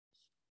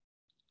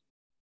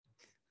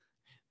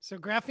 So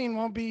graphene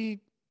won't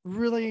be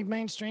really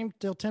mainstream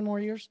till 10 more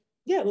years?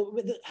 Yeah.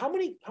 How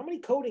many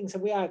coatings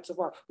have we had so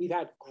far? We've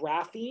had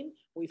graphene,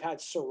 we've had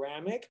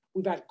ceramic,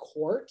 we've had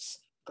quartz,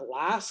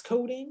 glass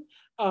coating.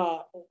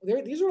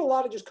 These are a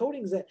lot of just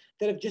coatings that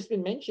have just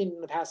been mentioned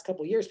in the past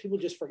couple of years. People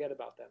just forget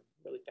about them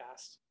really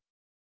fast.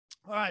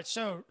 All right.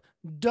 So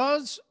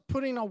does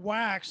putting a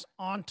wax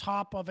on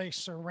top of a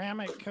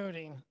ceramic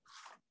coating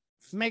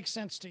make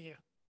sense to you?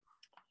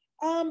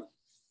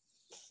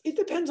 It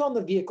depends on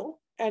the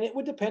vehicle, and it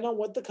would depend on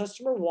what the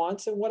customer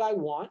wants and what I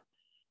want.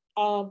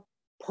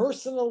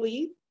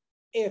 Personally,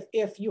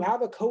 if you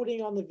have a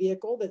coating on the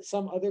vehicle that's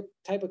some other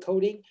type of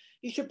coating,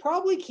 you should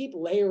probably keep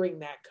layering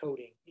that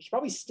coating. You should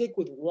probably stick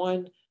with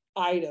one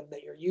item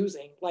that you're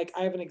using. Like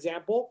I have an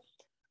example.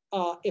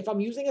 If I'm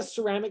using a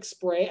ceramic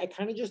spray, I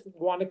kind of just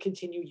want to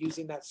continue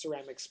using that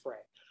ceramic spray.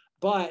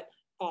 But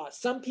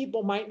some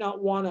people might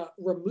not want to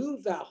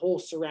remove that whole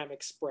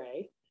ceramic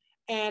spray,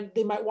 and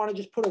they might want to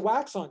just put a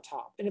wax on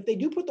top. And if they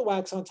do put the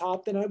wax on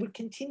top, then I would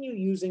continue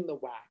using the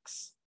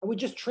wax. I would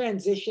just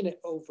transition it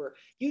over.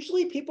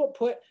 Usually people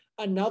put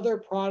another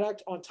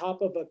product on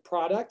top of a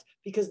product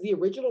because the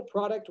original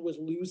product was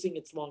losing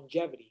its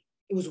longevity.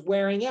 It was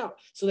wearing out.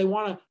 So they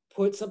want to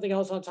put something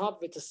else on top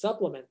of it to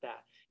supplement that.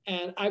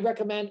 And I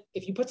recommend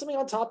if you put something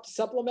on top to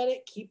supplement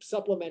it, keep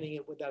supplementing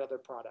it with that other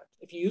product.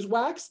 If you use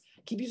wax,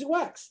 keep using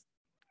wax.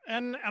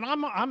 And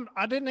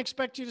I didn't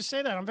expect you to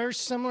say that. I'm very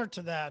similar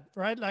to that,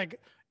 right? Like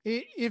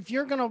if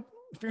you're gonna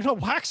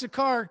wax a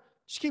car,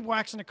 just keep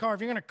waxing the car.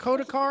 If you're gonna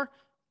coat a car,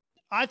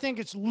 I think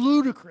it's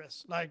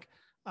ludicrous. Like,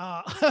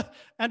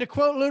 and to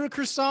quote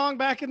Ludacris' song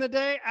back in the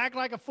day, act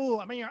like a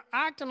fool. I mean, you're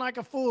acting like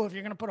a fool if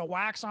you're going to put a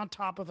wax on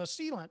top of a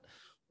sealant,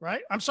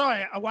 right? I'm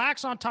sorry, a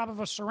wax on top of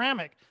a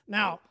ceramic.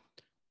 Now,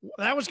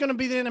 that was going to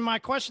be the end of my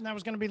question. That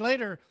was going to be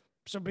later.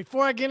 So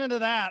before I get into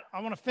that, I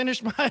want to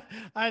finish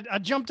I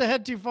jumped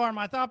ahead too far in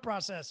my thought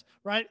process,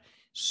 right?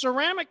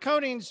 Ceramic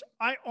coatings,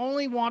 I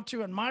only want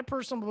to, in my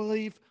personal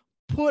belief,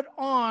 put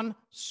on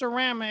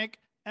ceramic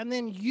and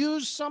then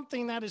use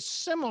something that is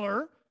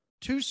similar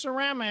to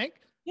ceramic.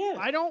 Yeah.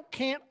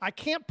 I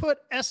can't put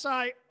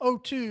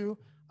SiO2.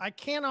 I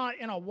cannot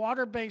in a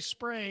water-based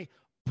spray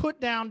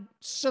put down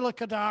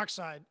silica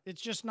dioxide.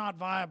 It's just not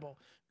viable.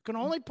 You can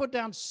only put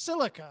down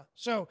silica.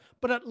 So,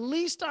 but at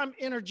least I'm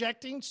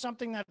interjecting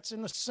something that's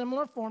in the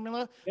similar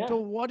formula to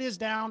what is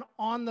down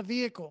on the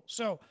vehicle.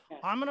 So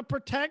I'm going to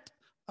protect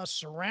a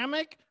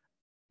ceramic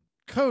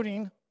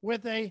coating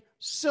with a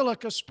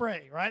silica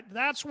spray, right?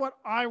 That's what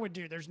I would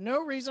do. There's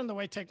no reason, the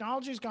way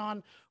technology's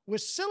gone with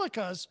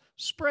silicas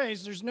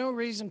sprays, there's no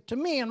reason, to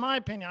me, in my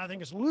opinion, I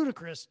think it's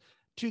ludicrous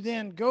to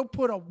then go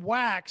put a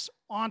wax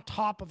on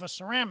top of a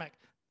ceramic.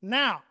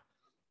 Now,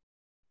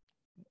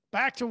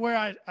 back to where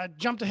I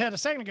jumped ahead a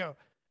second ago.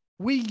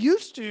 We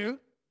used to,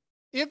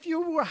 if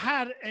you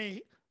had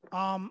a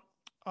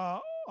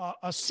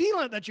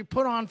sealant that you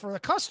put on for the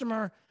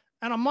customer,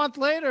 and a month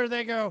later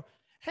they go,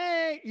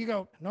 hey, you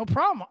go, no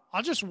problem.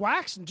 I'll just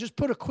wax and just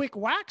put a quick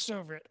wax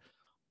over it.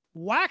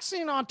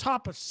 Waxing on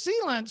top of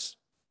sealants,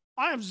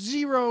 I have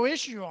zero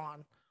issue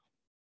on,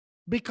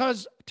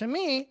 because to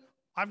me,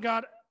 I've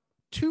got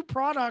two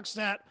products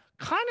that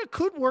kind of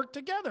could work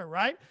together,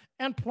 right?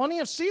 And plenty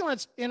of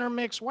sealants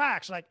intermix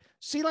wax. Like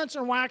sealants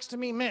and wax to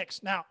me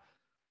mix. Now,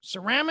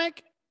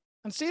 ceramic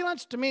and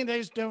sealants to me, they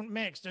just don't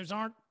mix. There's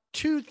aren't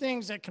two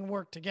things that can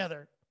work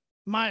together,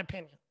 my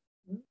opinion.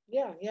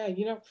 Yeah.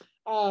 You know,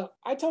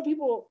 I tell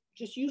people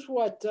just use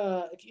what,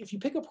 if you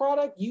pick a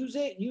product, use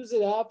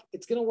it up.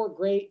 It's going to work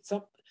great.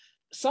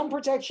 Some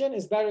protection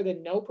is better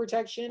than no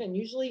protection. And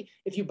usually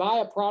if you buy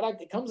a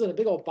product, it comes in a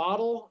big old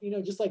bottle, you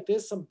know, just like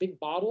this, some big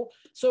bottle.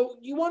 So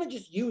you want to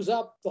just use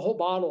up the whole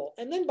bottle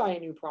and then buy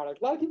a new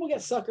product. A lot of people get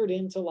suckered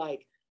into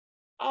like,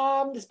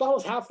 this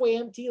bottle's halfway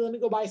empty. Let me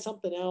go buy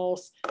something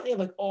else. They have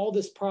like all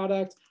this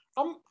product.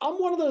 I'm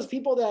one of those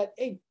people that,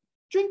 hey,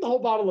 drink the whole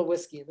bottle of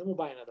whiskey and then we'll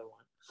buy another one.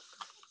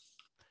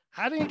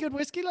 Had any good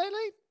whiskey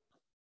lately?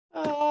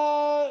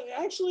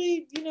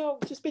 Actually, you know,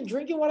 just been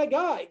drinking what I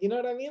got. You know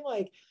what I mean?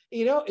 Like,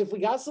 you know, if we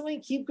got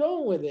something, keep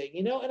going with it.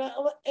 You know,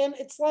 and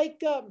it's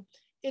like you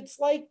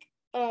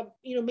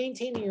know,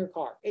 maintaining your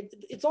car.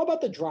 It's all about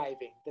the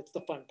driving. That's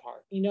the fun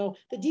part. You know,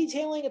 the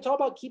detailing. It's all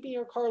about keeping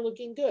your car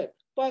looking good.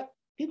 But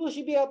people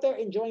should be out there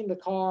enjoying the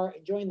car,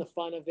 enjoying the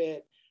fun of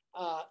it.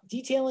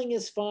 Detailing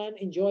is fun,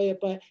 enjoy it,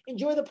 but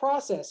enjoy the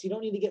process. You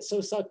don't need to get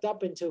so sucked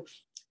up into,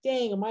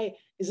 dang,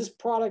 is this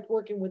product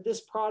working with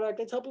this product?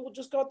 I tell people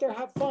just go out there,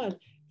 have fun.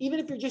 Even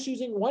if you're just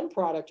using one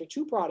product or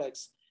two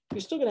products,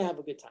 you're still going to have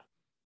a good time.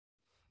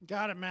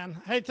 Got it,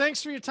 man. Hey,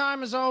 thanks for your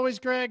time as always,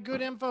 Greg.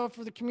 Good info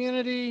for the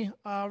community.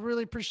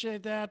 Really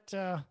appreciate that.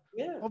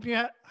 Hope you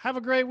have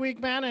a great week,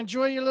 man.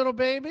 Enjoy your little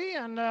baby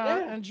and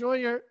enjoy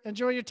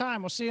your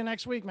time. We'll see you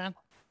next week, man.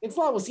 It's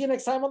fun. We'll see you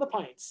next time on the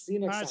Pints. See you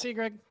next time. See you,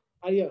 Greg.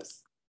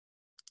 Adios.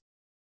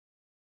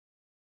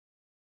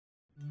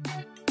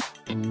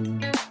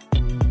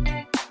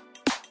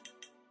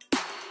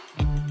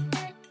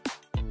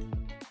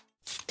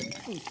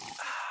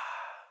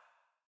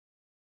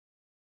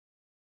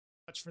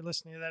 Much for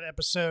listening to that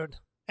episode.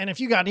 And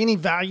if you got any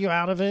value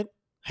out of it,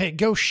 hey,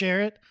 go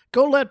share it.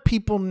 Go let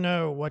people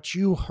know what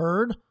you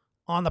heard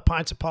on the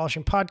Pints of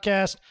Polishing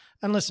podcast.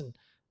 And listen,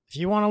 if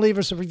you want to leave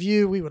us a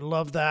review, we would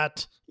love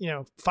that.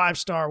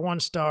 5-star,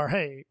 1-star.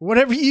 Hey,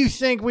 whatever you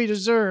think we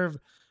deserve,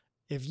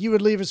 if you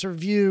would leave us a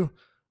review,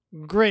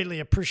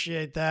 greatly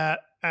appreciate that.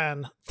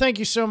 And thank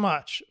you so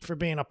much for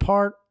being a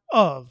part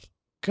of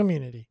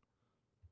community.